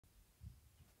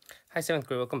Hi, 7th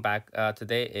grade. Welcome back.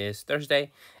 Today is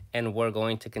Thursday, and we're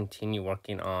going to continue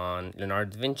working on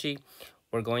Leonardo da Vinci.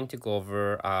 We're going to go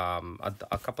over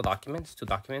a couple documents, two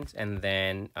documents, and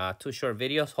then two short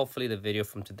videos. Hopefully, the video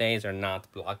from today's are not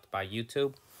blocked by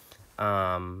YouTube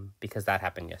because that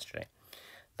happened yesterday.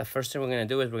 The first thing we're going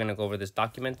to do is we're going to go over this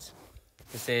document.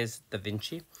 This is Da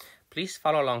Vinci. Please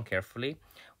follow along carefully.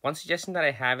 One suggestion that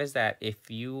I have is that if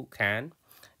you can,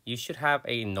 you should have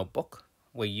a notebook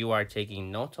where you are taking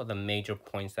notes of the major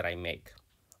points that I make,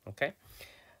 okay?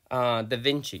 Da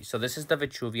Vinci. So this is the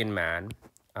Vitruvian Man.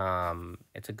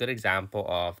 It's a good example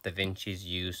of Da Vinci's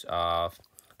use of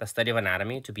the study of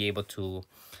anatomy to be able to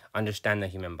understand the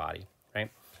human body, right?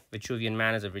 Vitruvian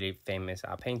Man is a really famous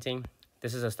painting.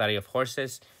 This is a study of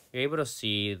horses. You're able to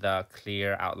see the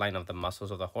clear outline of the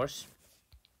muscles of the horse,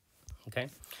 okay?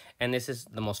 And this is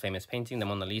the most famous painting, the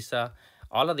Mona Lisa.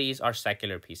 All of these are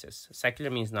secular pieces.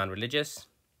 Secular means non-religious.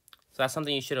 So that's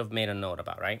something you should have made a note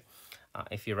about, right?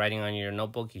 If you're writing on your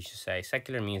notebook, you should say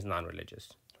secular means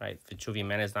non-religious, right? Vitruvian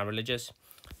Man is not religious.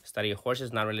 Study of horses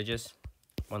is not religious.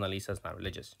 Mona Lisa is not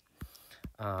religious.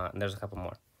 And there's a couple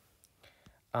more.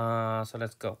 So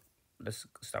let's go. Let's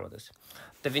start with this.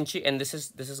 Da Vinci, and this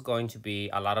is going to be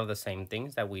a lot of the same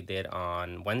things that we did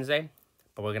on Wednesday,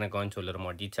 but we're going to go into a little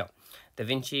more detail. Da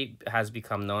Vinci has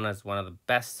become known as one of the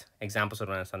best examples of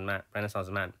Renaissance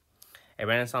man. A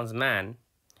Renaissance man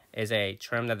is a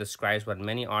term that describes what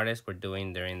many artists were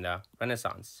doing during the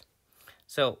Renaissance.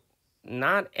 So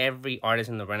not every artist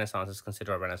in the Renaissance is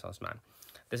considered a Renaissance man.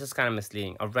 This is kind of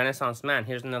misleading. A Renaissance man,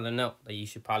 here's another note that you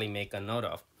should probably make a note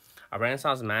of. A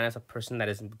Renaissance man is a person that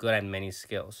is good at many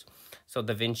skills. So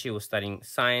Da Vinci was studying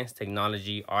science,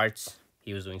 technology, arts.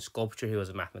 He was doing sculpture. He was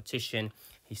a mathematician.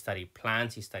 He studied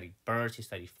plants. He studied birds. He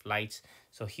studied flights.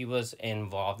 So he was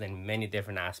involved in many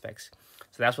different aspects.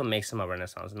 So that's what makes him a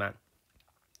Renaissance man.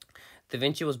 Da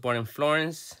Vinci was born in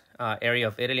Florence, area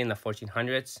of Italy in the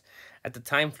 1400s. At the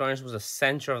time, Florence was the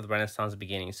center of the Renaissance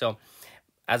beginning. So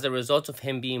as a result of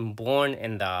him being born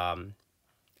in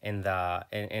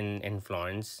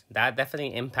Florence, that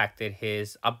definitely impacted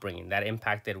his upbringing. That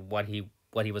impacted what he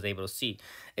was able to see.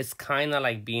 It's kind of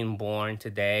like being born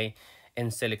today in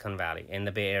Silicon Valley, in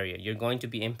the Bay Area. You're going to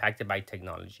be impacted by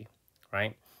technology,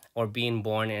 right? Or being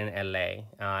born in LA,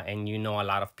 and you know a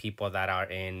lot of people that are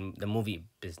in the movie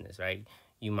business, right?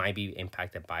 You might be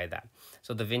impacted by that.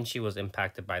 So Da Vinci was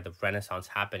impacted by the Renaissance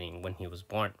happening when he was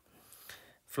born.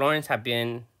 Florence had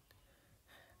been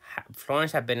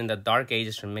in the Dark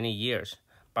Ages for many years,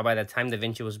 but by the time Da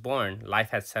Vinci was born, life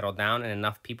had settled down and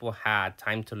enough people had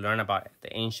time to learn about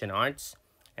the ancient arts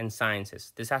and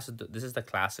sciences. This is the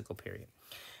classical period.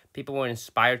 People were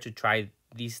inspired to try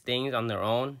these things on their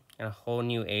own, and a whole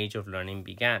new age of learning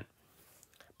began.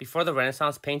 Before the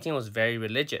Renaissance, painting was very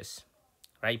religious,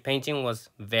 right? Painting was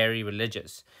very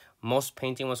religious. Most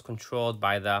painting was controlled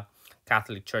by the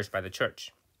Catholic Church, by the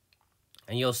church.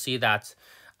 And you'll see that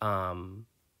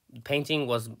painting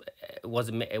was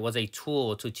a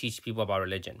tool to teach people about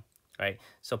religion, right?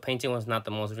 So painting was not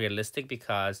the most realistic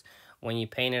because when you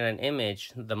painted an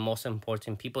image, the most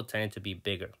important people tended to be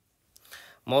bigger.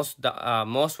 Most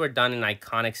were done in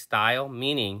iconic style,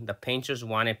 meaning the painters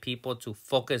wanted people to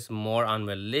focus more on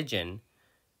religion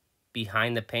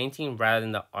behind the painting rather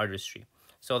than the artistry.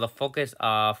 So the focus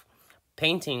of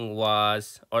painting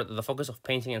the focus of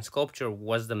painting and sculpture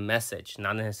was the message,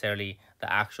 not necessarily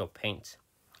the actual paint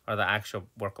or the actual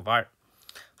work of art.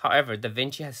 However, Da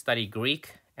Vinci had studied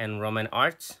Greek and Roman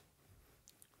arts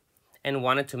and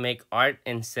wanted to make art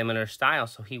in similar style.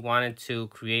 So he wanted to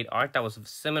create art that was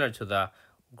similar to the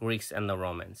Greeks and the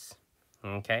Romans,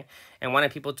 okay? And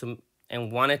wanted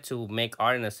to make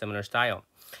art in a similar style.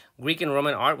 Greek and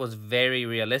Roman art was very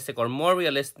realistic, or more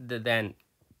realistic than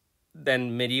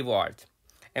medieval art,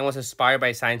 and was inspired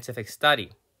by scientific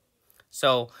study.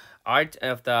 So art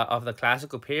of the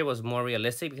classical period was more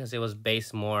realistic because it was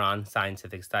based more on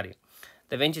scientific study.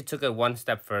 Da Vinci took it one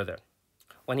step further.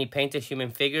 When he painted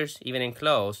human figures, even in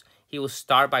clothes, he would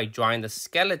start by drawing the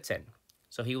skeleton.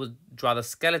 So he would draw the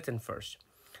skeleton first,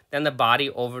 then the body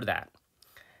over that,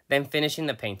 then finishing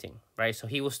the painting, right? So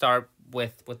he will start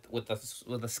with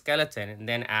the skeleton and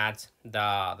then add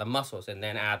the muscles and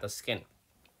then add the skin.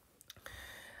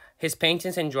 His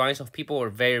paintings and drawings of people were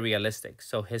very realistic.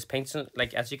 So his paintings,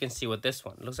 like as you can see with this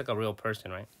one, looks like a real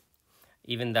person, right?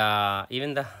 Even the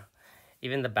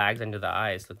bags under the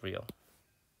eyes look real.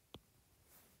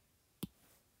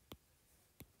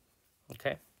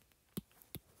 Okay.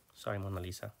 Sorry, Mona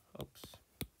Lisa. Oops.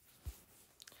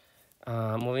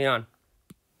 Moving on.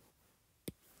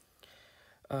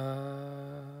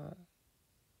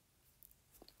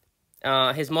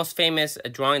 His most famous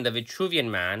drawing, the Vitruvian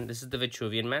Man, this is the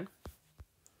Vitruvian Man,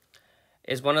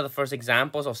 is one of the first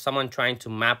examples of someone trying to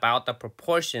map out the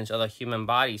proportions of the human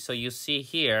body. So you see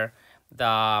here,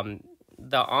 the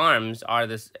arms are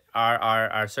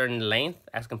are certain length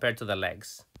as compared to the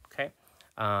legs. Okay,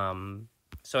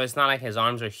 so it's not like his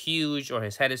arms are huge or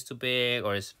his head is too big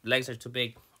or his legs are too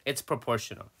big. It's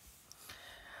proportional.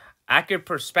 Accurate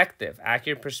perspective.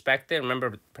 Accurate perspective.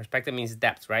 Remember, perspective means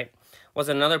depth, right? Was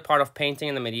another part of painting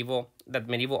in the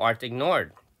medieval art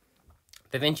ignored.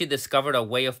 Da Vinci discovered a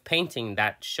way of painting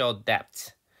that showed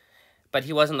depth, but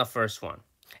he wasn't the first one.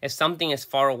 If something is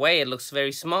far away, it looks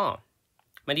very small.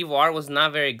 Medieval art was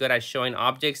not very good at showing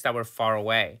objects that were far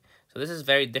away. So this is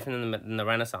very different than the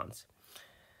Renaissance.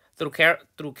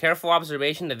 Through careful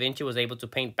observation, Da Vinci was able to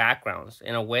paint backgrounds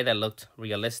in a way that looked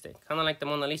realistic. Kind of like the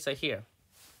Mona Lisa here.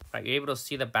 Right? You're able to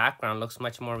see the background looks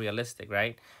much more realistic,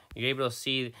 right? You're able to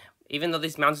see, even though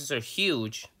these mountains are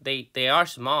huge, they are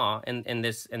small in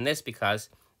this because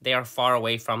they are far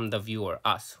away from the viewer,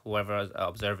 us, whoever is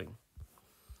observing.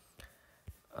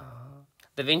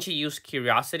 Da Vinci used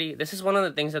curiosity. This is one of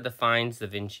the things that defines Da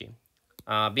Vinci.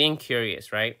 Being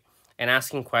curious, right? And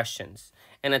asking questions.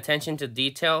 And attention to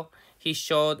detail he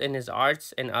showed in his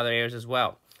arts and other areas as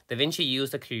well. Da Vinci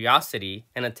used the curiosity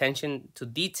and attention to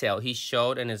detail he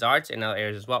showed in his arts and other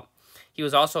areas as well. He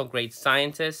was also a great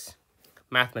scientist,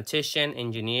 mathematician,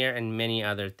 engineer, and many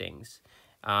other things.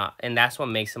 And that's what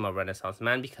makes him a Renaissance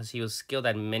man, because he was skilled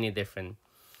at many different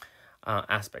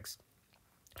aspects.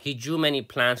 He drew many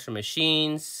plans for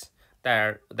machines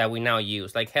that we now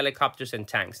use, like helicopters and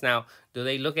tanks. Now, do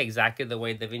they look exactly the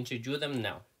way Da Vinci drew them?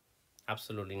 No,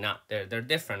 absolutely not. They're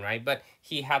different, right? But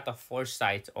he had the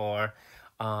foresight or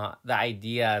the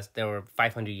ideas that were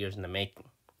 500 years in the making.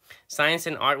 Science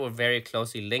and art were very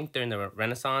closely linked during the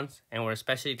Renaissance and were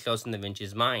especially close in Da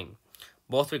Vinci's mind.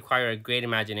 Both require a great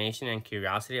imagination and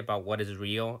curiosity about what is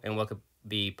real and what could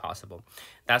be possible.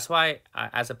 That's why,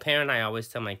 as a parent, I always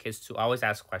tell my kids to always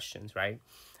ask questions, right?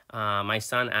 My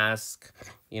son asks,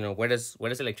 where does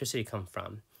electricity come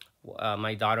from?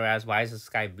 My daughter asks, why is the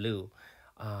sky blue?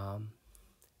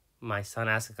 My son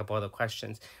asks a couple other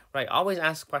questions, right? Always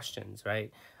ask questions,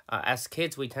 right? As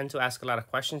kids, we tend to ask a lot of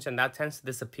questions, and that tends to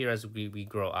disappear as we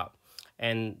grow up.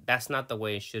 And that's not the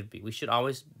way it should be. We should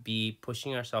always be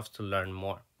pushing ourselves to learn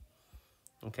more.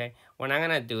 Okay? We're not going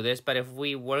to do this, but if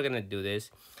we were going to do this,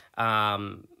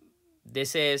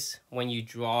 this is when you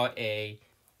draw a...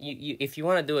 if you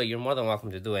want to do it, you're more than welcome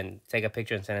to do it and take a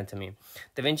picture and send it to me.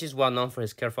 Da Vinci is well known for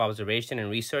his careful observation and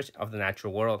research of the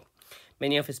natural world.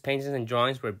 Many of his paintings and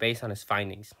drawings were based on his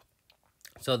findings.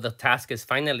 So the task is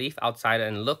find a leaf outside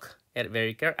and look at it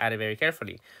very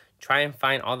carefully. Try and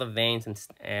find all the veins and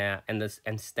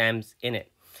stems in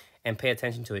it, and pay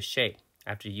attention to its shape.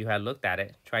 After you have looked at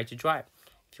it, try to draw it.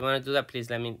 If you want to do that,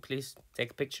 please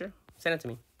take a picture, send it to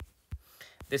me.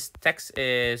 This text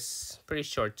is pretty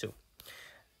short too.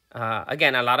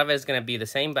 Again, a lot of it is going to be the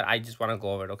same, but I just want to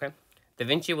go over it, okay? Da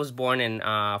Vinci was born in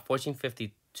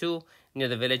 1452 near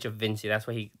the village of Vinci. That's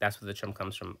where the term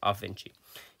comes from, of Vinci.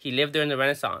 He lived during the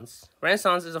Renaissance.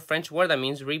 Renaissance is a French word that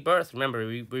means rebirth. Remember,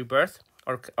 rebirth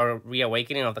or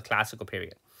reawakening of the classical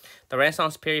period. The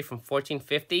Renaissance period from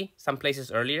 1450, some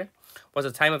places earlier, was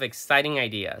a time of exciting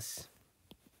ideas,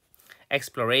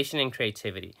 exploration, and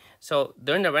creativity. So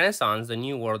during the Renaissance, the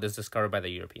New World is discovered by the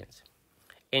Europeans.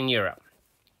 In Europe,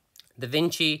 Da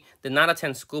Vinci did not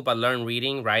attend school but learned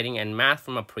reading, writing, and math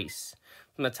from a priest.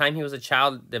 From the time he was a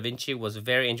child, Da Vinci was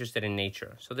very interested in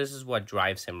nature. So this is what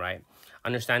drives him, right?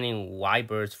 Understanding why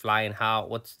birds fly and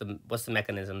what's the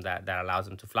mechanism that allows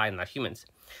them to fly, not humans.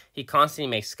 He constantly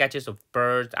makes sketches of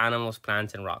birds, animals,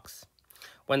 plants, and rocks.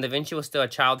 When Da Vinci was still a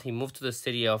child, he moved to the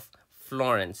city of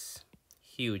Florence.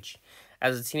 Huge.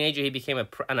 As a teenager, he became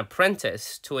an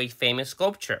apprentice to a famous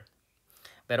sculptor,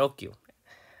 Verrocchio,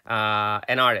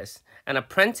 an artist. An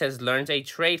apprentice learns a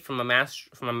trade from a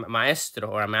maestro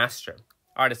or a master,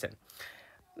 artisan.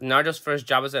 Leonardo's first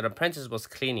job as an apprentice was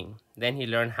cleaning. Then he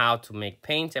learned how to make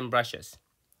paint and brushes.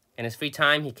 In his free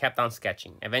time, he kept on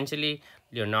sketching. Eventually,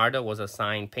 Leonardo was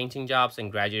assigned painting jobs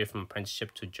and graduated from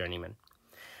apprenticeship to journeyman.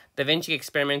 Da Vinci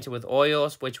experimented with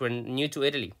oils, which were new to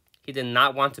Italy. He did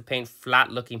not want to paint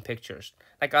flat-looking pictures,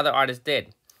 like other artists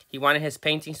did. He wanted his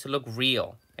paintings to look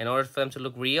real. In order for them to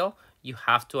look real, you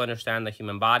have to understand the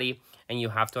human body, and you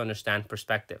have to understand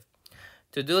perspective.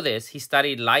 To do this, he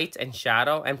studied light and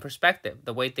shadow and perspective,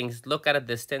 the way things look at a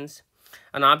distance.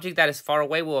 An object that is far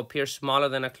away will appear smaller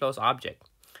than a close object.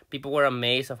 People were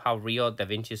amazed of how real Da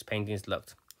Vinci's paintings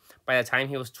looked. By the time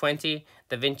he was 20,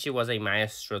 Da Vinci was a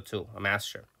maestro too, a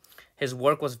master. His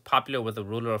work was popular with the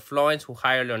ruler of Florence, who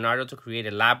hired Leonardo to create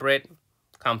elaborate,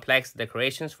 complex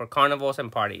decorations for carnivals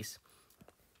and parties.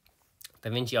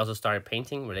 Da Vinci also started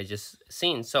painting religious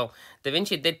scenes. So Da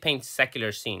Vinci did paint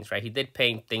secular scenes, right? He did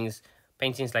paintings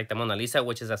like the Mona Lisa,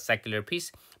 which is a secular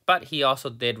piece, but he also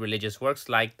did religious works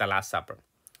like the Last Supper.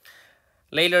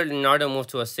 Later, Leonardo moved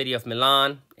to a city of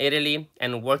Milan, Italy,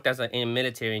 and worked as a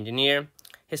military engineer.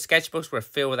 His sketchbooks were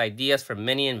filled with ideas for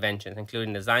many inventions,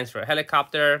 including designs for a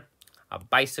helicopter, a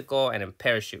bicycle, and a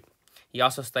parachute. He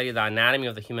also studied the anatomy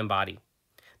of the human body.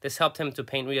 This helped him to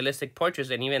paint realistic portraits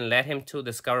and even led him to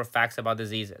discover facts about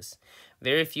diseases.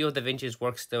 Very few of Da Vinci's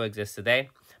works still exist today,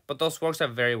 but those works are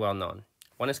very well known.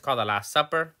 One is called The Last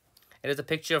Supper. It is a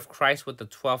picture of Christ with the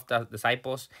 12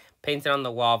 disciples painted on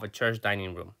the wall of a church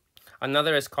dining room.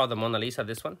 Another is called the Mona Lisa,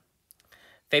 this one,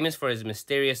 famous for his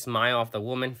mysterious smile of the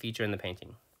woman featured in the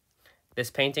painting. This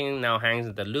painting now hangs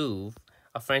at the Louvre,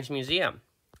 a French museum.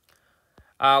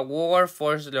 War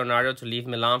forced Leonardo to leave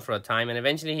Milan for a time, and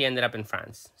eventually he ended up in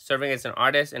France, serving as an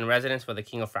artist in residence for the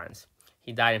King of France.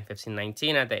 He died in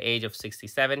 1519 at the age of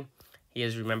 67. He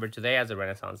is remembered today as a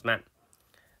Renaissance man.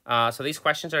 So these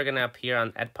questions are going to appear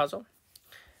on Edpuzzle.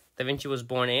 Da Vinci was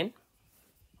born in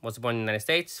the United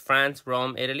States, France,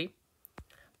 Rome, Italy.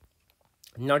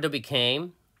 Leonardo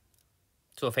became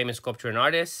to a famous sculptor and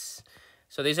artist.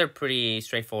 So these are pretty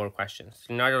straightforward questions.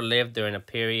 Leonardo lived during a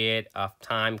period of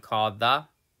time called the...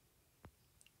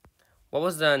 What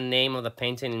was the name of the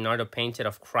painting Leonardo painted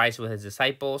of Christ with his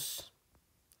disciples?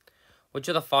 Which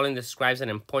of the following describes an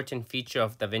important feature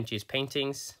of Da Vinci's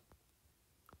paintings?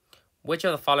 Which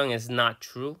of the following is not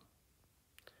true?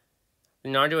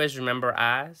 Leonardo is remembered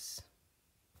as...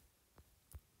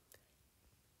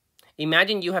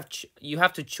 Imagine you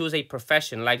have to choose a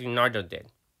profession like Leonardo did.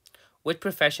 Which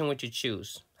profession would you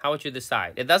choose? How would you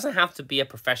decide? It doesn't have to be a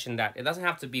profession it doesn't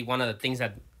have to be one of the things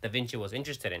that Da Vinci was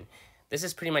interested in. This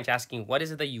is pretty much asking, what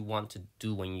is it that you want to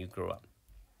do when you grow up?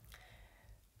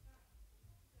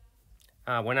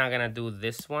 We're not going to do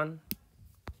this one.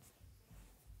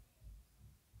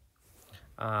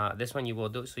 This one you will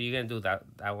do. So you're going to do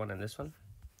that one and this one.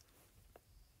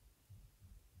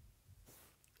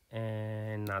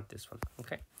 And not this one.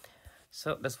 Okay.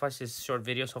 So let's watch these short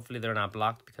videos. Hopefully they're not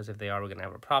blocked, because if they are, we're going to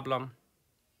have a problem.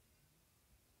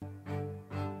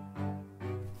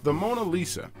 The Mona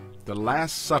Lisa, The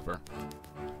Last Supper,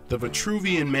 The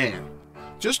Vitruvian Man.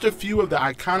 Just a few of the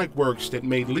iconic works that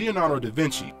made Leonardo da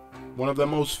Vinci one of the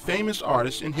most famous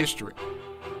artists in history.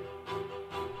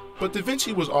 But Da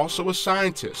Vinci was also a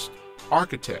scientist,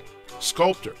 architect,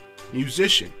 sculptor,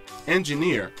 musician,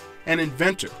 engineer, and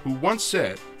inventor who once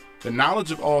said, "The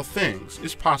knowledge of all things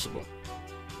is possible."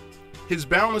 His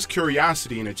boundless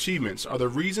curiosity and achievements are the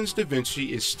reasons Da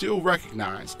Vinci is still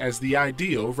recognized as the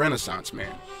ideal Renaissance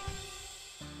man.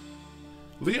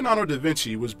 Leonardo da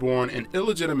Vinci was born an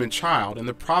illegitimate child in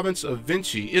the province of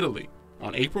Vinci, Italy,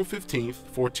 on April 15,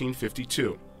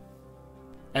 1452.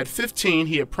 At 15,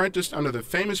 he apprenticed under the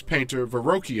famous painter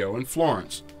Verrocchio in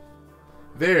Florence.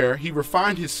 There, he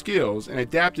refined his skills and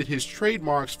adapted his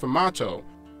trademark sfumato,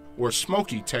 or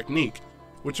smoky technique,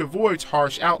 which avoids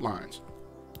harsh outlines.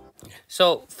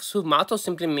 So sfumato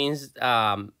simply means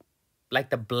like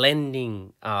the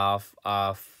blending of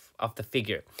the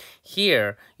figure.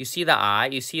 Here you see the eye,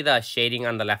 you see the shading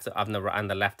on the left of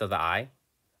the eye,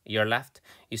 your left.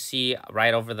 You see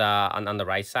right over on the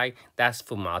right side. That's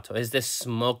sfumato. It's this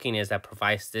smokiness that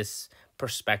provides this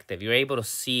perspective. You're able to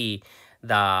see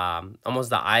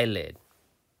almost the eyelid.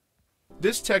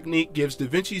 This technique gives Da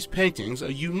Vinci's paintings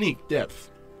a unique depth.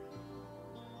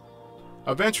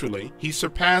 Eventually, he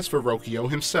surpassed Verrocchio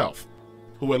himself,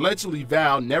 who allegedly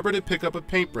vowed never to pick up a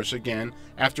paintbrush again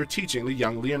after teaching the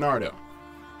young Leonardo.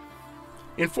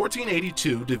 In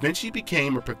 1482, Da Vinci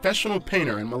became a professional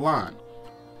painter in Milan.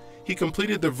 He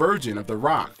completed the Virgin of the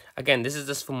Rock. Again, this is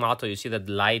the sfumato. You see the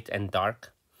light and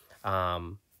dark.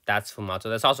 That's sfumato.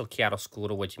 That's also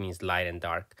chiaroscuro, which means light and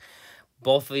dark.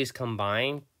 Both of these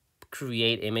combined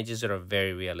create images that are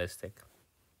very realistic.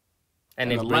 And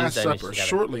the Last Supper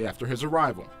shortly after his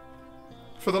arrival.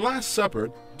 For the Last Supper,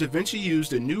 Da Vinci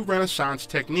used a new Renaissance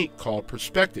technique called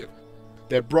perspective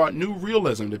that brought new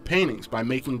realism to paintings by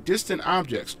making distant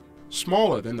objects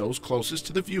smaller than those closest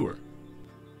to the viewer.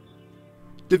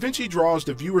 Da Vinci draws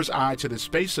the viewer's eye to the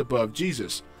space above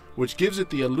Jesus, which gives it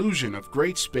the illusion of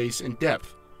great space and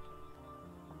depth.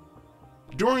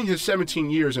 During his 17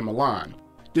 years in Milan,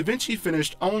 Da Vinci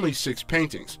finished only 6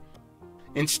 paintings.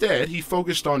 Instead, he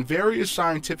focused on various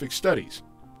scientific studies.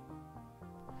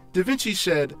 Da Vinci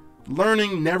said,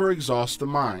 "Learning never exhausts the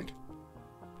mind."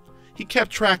 He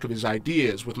kept track of his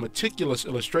ideas with meticulous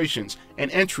illustrations and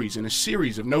entries in a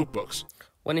series of notebooks.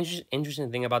 One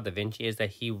interesting thing about Da Vinci is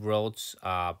that he wrote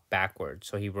backwards.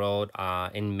 So he wrote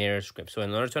in mirror script. So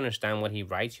in order to understand what he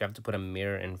writes, you have to put a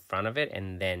mirror in front of it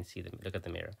and then look at the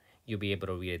mirror. You'll be able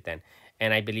to read it then.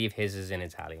 And I believe his is in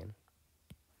Italian.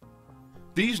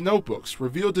 These notebooks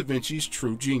reveal Da Vinci's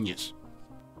true genius.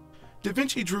 Da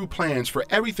Vinci drew plans for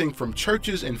everything from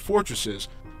churches and fortresses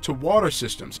to water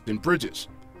systems and bridges.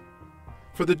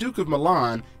 For the Duke of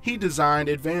Milan, he designed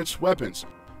advanced weapons,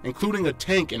 including a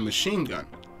tank and machine gun.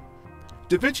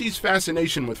 Da Vinci's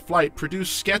fascination with flight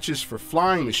produced sketches for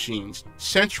flying machines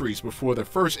centuries before the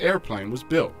first airplane was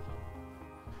built.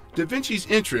 Da Vinci's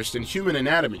interest in human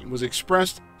anatomy was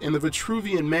expressed in the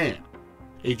Vitruvian Man,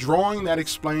 a drawing that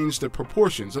explains the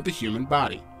proportions of the human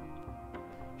body.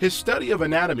 His study of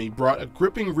anatomy brought a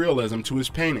gripping realism to his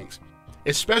paintings,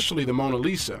 especially the Mona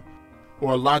Lisa,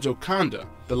 or La Gioconda,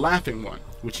 the Laughing One,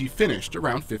 which he finished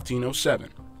around 1507.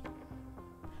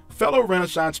 Fellow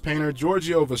Renaissance painter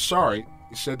Giorgio Vasari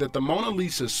said that the Mona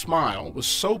Lisa's smile was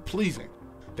so pleasing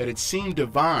that it seemed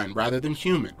divine rather than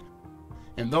human,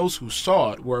 and those who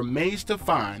saw it were amazed to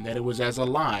find that it was as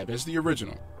alive as the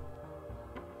original.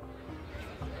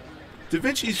 Da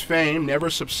Vinci's fame never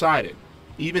subsided,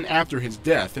 even after his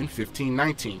death in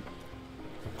 1519.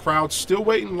 Crowds still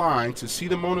wait in line to see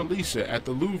the Mona Lisa at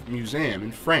the Louvre Museum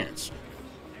in France,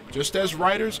 just as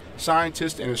writers,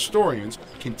 scientists, and historians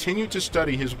continue to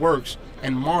study his works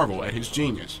and marvel at his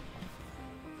genius.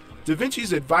 Da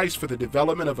Vinci's advice for the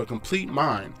development of a complete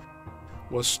mind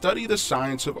was study the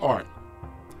science of art.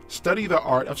 Study the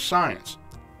art of science.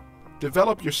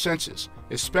 Develop your senses,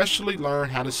 especially learn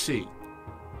how to see.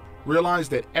 Realize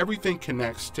that everything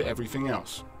connects to everything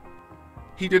else.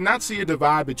 He did not see a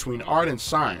divide between art and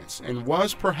science and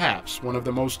was perhaps one of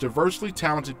the most diversely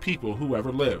talented people who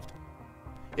ever lived.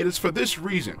 It is for this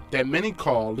reason that many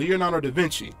call Leonardo da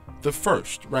Vinci the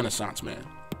first Renaissance man.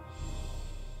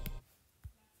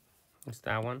 It's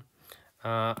that one.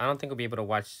 I don't think we'll be able to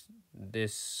watch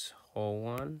this whole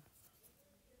one.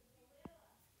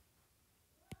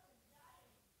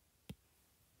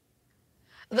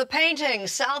 The painting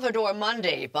Salvator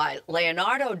Mundi by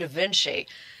Leonardo da Vinci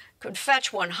could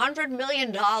fetch $100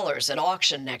 million at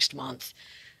auction next month.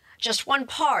 Just one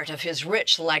part of his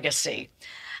rich legacy.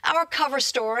 Our cover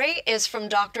story is from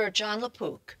Dr. John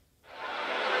Lapook.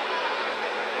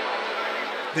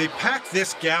 They packed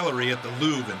this gallery at the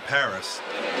Louvre in Paris.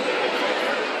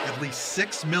 At least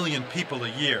 6 million people a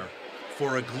year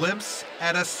for a glimpse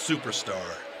at a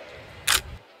superstar.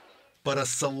 But a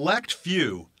select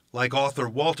few, like author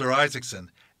Walter Isaacson,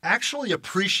 actually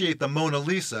appreciate the Mona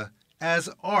Lisa as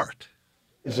art.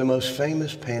 It's the most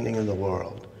famous painting in the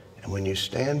world. And when you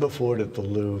stand before it at the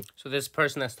Louvre... So this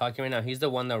person that's talking right now, he's the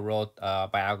one that wrote a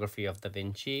biography of Da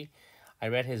Vinci. I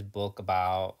read his book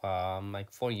about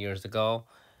like 4 years ago.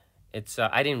 It's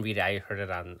I didn't read it, I heard it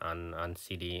on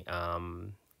CD.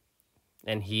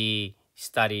 And he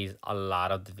studies a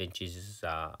lot of Da Vinci's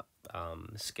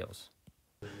skills.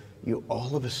 You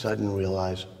all of a sudden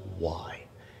realize why.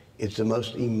 It's the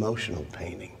most emotional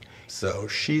painting. So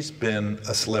she's been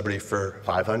a celebrity for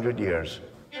 500 years.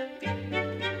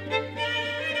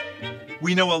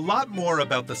 We know a lot more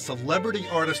about the celebrity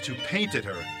artist who painted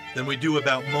her than we do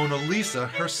about Mona Lisa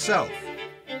herself.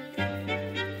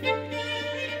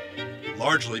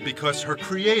 Largely because her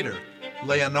creator,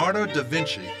 Leonardo da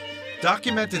Vinci,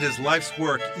 documented his life's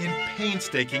work in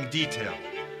painstaking detail.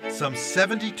 Some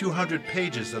 7,200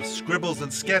 pages of scribbles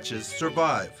and sketches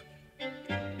survive.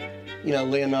 You know,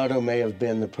 Leonardo may have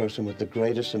been the person with the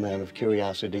greatest amount of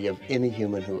curiosity of any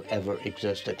human who ever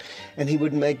existed. And he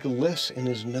would make lists in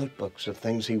his notebooks of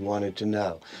things he wanted to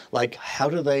know, like how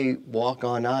do they walk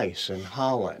on ice in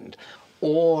Holland,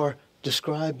 or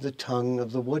describe the tongue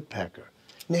of the woodpecker.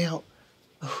 Now,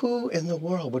 who in the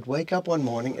world would wake up one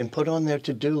morning and put on their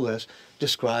to-do list,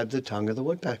 describe the tongue of the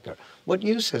woodpecker? What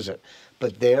use is it?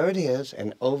 But there it is,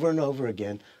 and over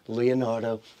again,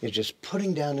 Leonardo is just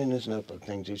putting down in his notebook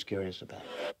things he's curious about.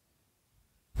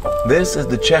 This is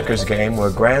the checkers game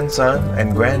where grandson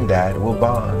and granddad will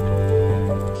bond.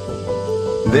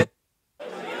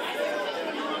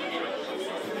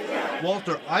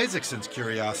 Walter Isaacson's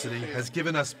curiosity has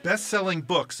given us best-selling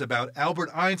books about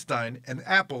Albert Einstein and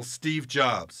Apple's Steve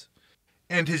Jobs.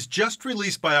 And his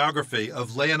just-released biography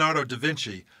of Leonardo da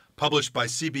Vinci, published by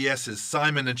CBS's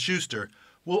Simon & Schuster,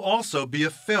 will also be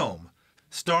a film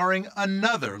starring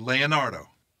another Leonardo.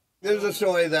 There's a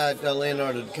story that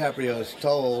Leonardo DiCaprio has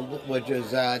told, which is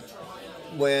that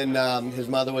when his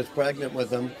mother was pregnant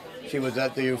with him, she was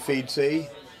at the Uffizi.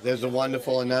 There's a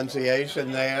wonderful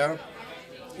Annunciation there.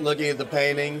 looking at the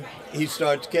painting, he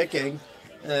starts kicking,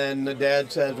 and the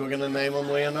dad says, we're going to name him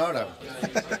Leonardo.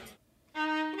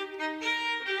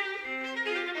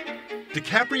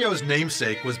 DiCaprio's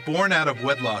namesake was born out of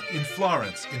wedlock in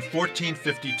Florence in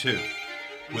 1452.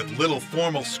 With little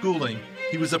formal schooling,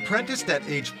 he was apprenticed at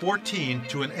age 14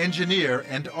 to an engineer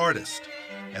and artist,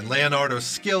 and Leonardo's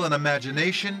skill and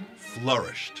imagination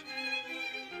flourished.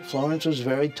 Florence was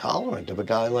very tolerant of a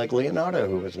guy like Leonardo,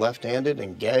 who was left-handed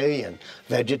and gay and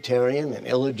vegetarian and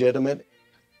illegitimate.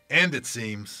 And it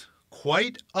seems,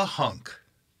 quite a hunk.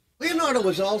 Leonardo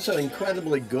was also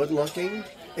incredibly good-looking,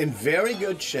 in very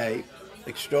good shape,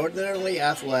 extraordinarily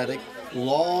athletic,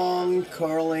 long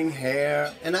curling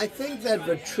hair, and I think that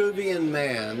Vitruvian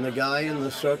man, the guy in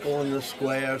the circle and the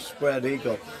square spread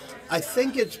eagle, I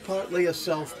think it's partly a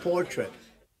self-portrait.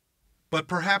 But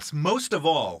perhaps most of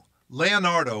all,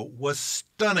 Leonardo was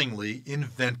stunningly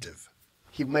inventive.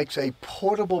 He makes a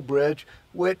portable bridge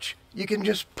which you can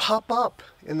just pop up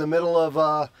in the middle of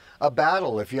a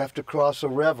battle if you have to cross a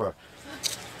river.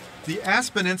 The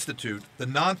Aspen Institute, the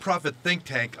nonprofit think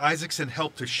tank Isaacson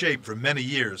helped to shape for many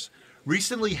years,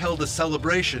 recently held a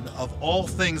celebration of all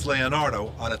things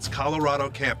Leonardo on its Colorado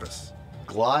campus.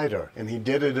 Glider, and he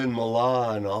did it in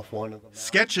Milan off one of them.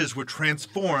 Sketches were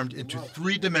transformed into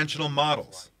three-dimensional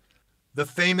models. The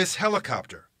famous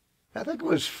helicopter. I think it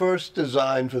was first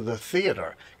designed for the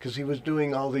theater, because he was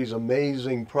doing all these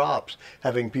amazing props,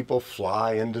 having people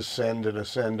fly and descend and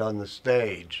ascend on the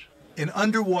stage. An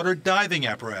underwater diving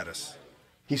apparatus.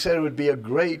 He said it would be a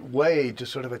great way to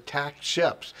sort of attack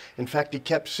ships. In fact, he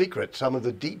kept secret some of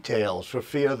the details for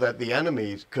fear that the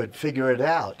enemies could figure it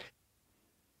out.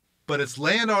 But it's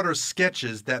Leonardo's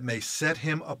sketches that may set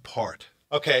him apart.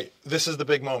 Okay, this is the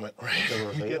big moment,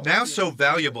 right? Now so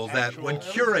valuable that when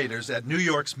curators at New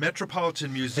York's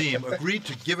Metropolitan Museum agreed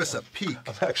to give us a peek,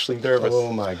 I'm actually nervous.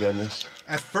 Oh my goodness.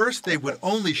 at first they would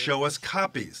only show us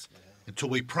copies until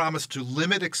we promised to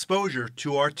limit exposure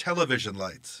to our television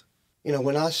lights. You know,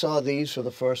 when I saw these for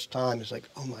the first time, it's like,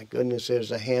 oh my goodness, there's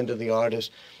the hand of the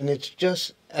artist. And it's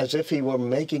just as if he were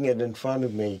making it in front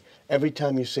of me. Every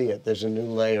time you see it, there's a new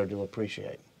layer to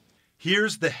appreciate.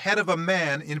 Here's the head of a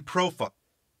man in profile.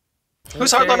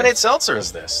 Whose hard lemonade seltzer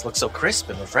is this? Looks so crisp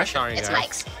and refreshing. Sorry, It's guys.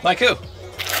 Mike's. Like who?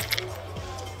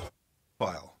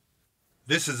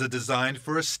 This is a design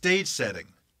for a stage setting.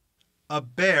 A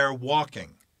bear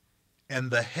walking, and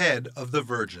the head of the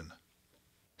Virgin.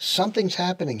 Something's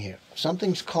happening here.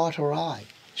 Something's caught her eye.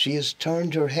 She has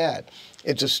turned her head.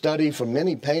 It's a study for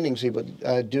many paintings he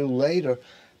would do later,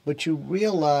 but you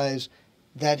realize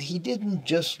that he didn't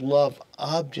just love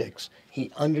objects.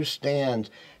 He understands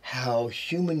how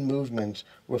human movements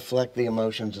reflect the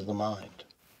emotions of the mind.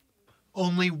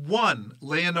 Only one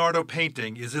Leonardo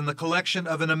painting is in the collection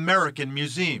of an American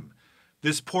museum.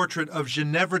 This portrait of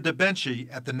Ginevra da Vinci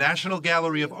at the National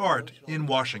Gallery of Art in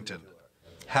Washington.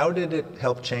 How did it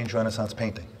help change Renaissance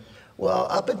painting? Well,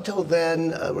 up until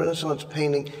then, Renaissance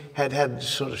painting had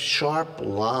sort of sharp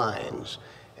lines.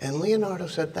 And Leonardo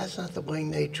said, that's not the way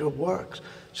nature works.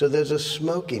 So there's a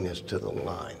smokiness to the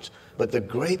lines. But the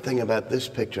great thing about this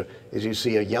picture is you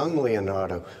see a young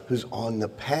Leonardo who's on the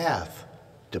path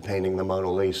to painting the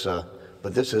Mona Lisa,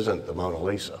 but this isn't the Mona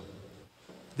Lisa.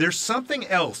 There's something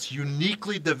else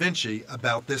uniquely Da Vinci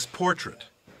about this portrait.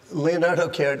 Leonardo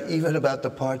cared even about the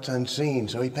parts unseen,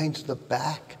 so he paints the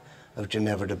back of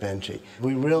Ginevra da Vinci.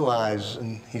 We realize,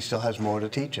 and he still has more to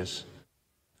teach us.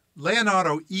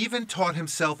 Leonardo even taught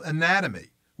himself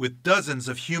anatomy with dozens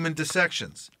of human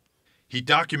dissections. He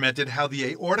documented how the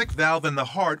aortic valve in the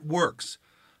heart works,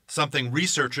 something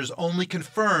researchers only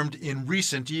confirmed in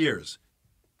recent years.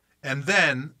 And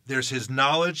then there's his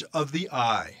knowledge of the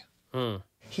eye.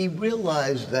 He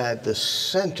realized that the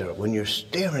center, when you're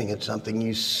staring at something,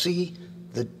 you see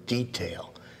the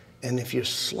detail. And if you're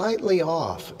slightly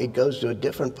off, it goes to a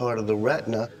different part of the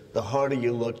retina. The harder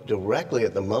you look directly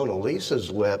at the Mona Lisa's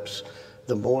lips,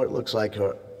 the more it looks like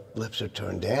her lips are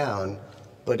turned down.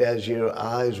 But as your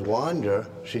eyes wander,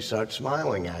 she starts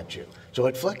smiling at you. So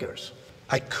it flickers.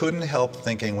 I couldn't help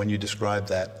thinking when you described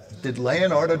that, did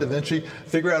Leonardo da Vinci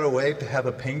figure out a way to have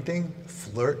a painting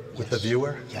flirt with the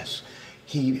viewer? Yes.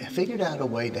 He figured out a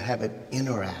way to have it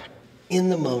interact. In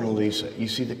the Mona Lisa, you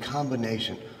see the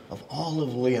combination of all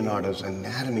of Leonardo's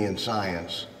anatomy and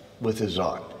science with his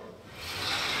art.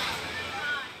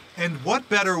 And what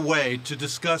better way to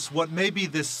discuss what may be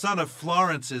this son of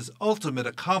Florence's ultimate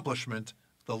accomplishment,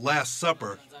 the Last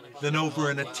Supper, than over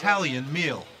an Italian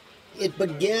meal? It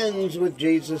begins with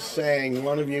Jesus saying,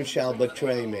 one of you shall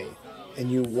betray me. And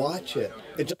you watch it.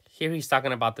 It's Here he's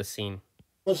talking about the scene.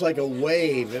 almost like a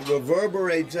wave. It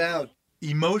reverberates out.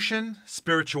 Emotion,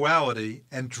 spirituality,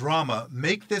 and drama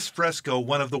make this fresco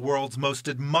one of the world's most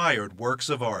admired works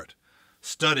of art,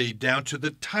 studied down to the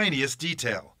tiniest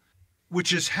detail,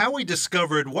 which is how we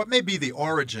discovered what may be the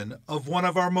origin of one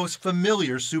of our most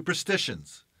familiar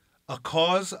superstitions, a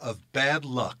cause of bad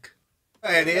luck.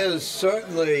 It is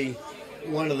certainly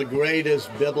one of the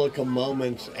greatest biblical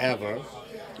moments ever,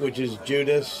 which is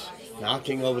Judas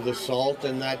knocking over the salt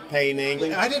in that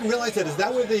painting. I didn't realize that. Is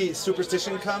that where the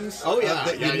superstition comes? Oh, yeah.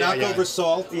 That you knock over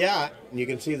salt? Yeah, you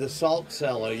can see the salt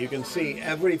cellar. You can see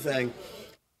everything.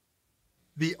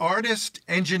 The artist,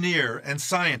 engineer, and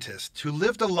scientist who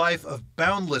lived a life of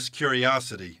boundless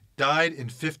curiosity died in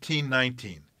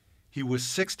 1519. He was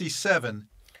 67.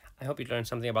 I hope you learned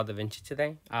something about Da Vinci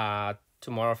today.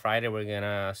 Tomorrow, Friday, we're going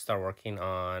to start working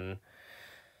on...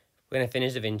 We're going to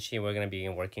finish Da Vinci. We're going to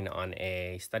begin working on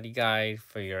a study guide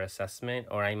for your assessment,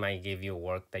 or I might give you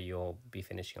work that you'll be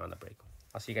finishing on the break.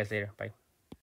 I'll see you guys later. Bye.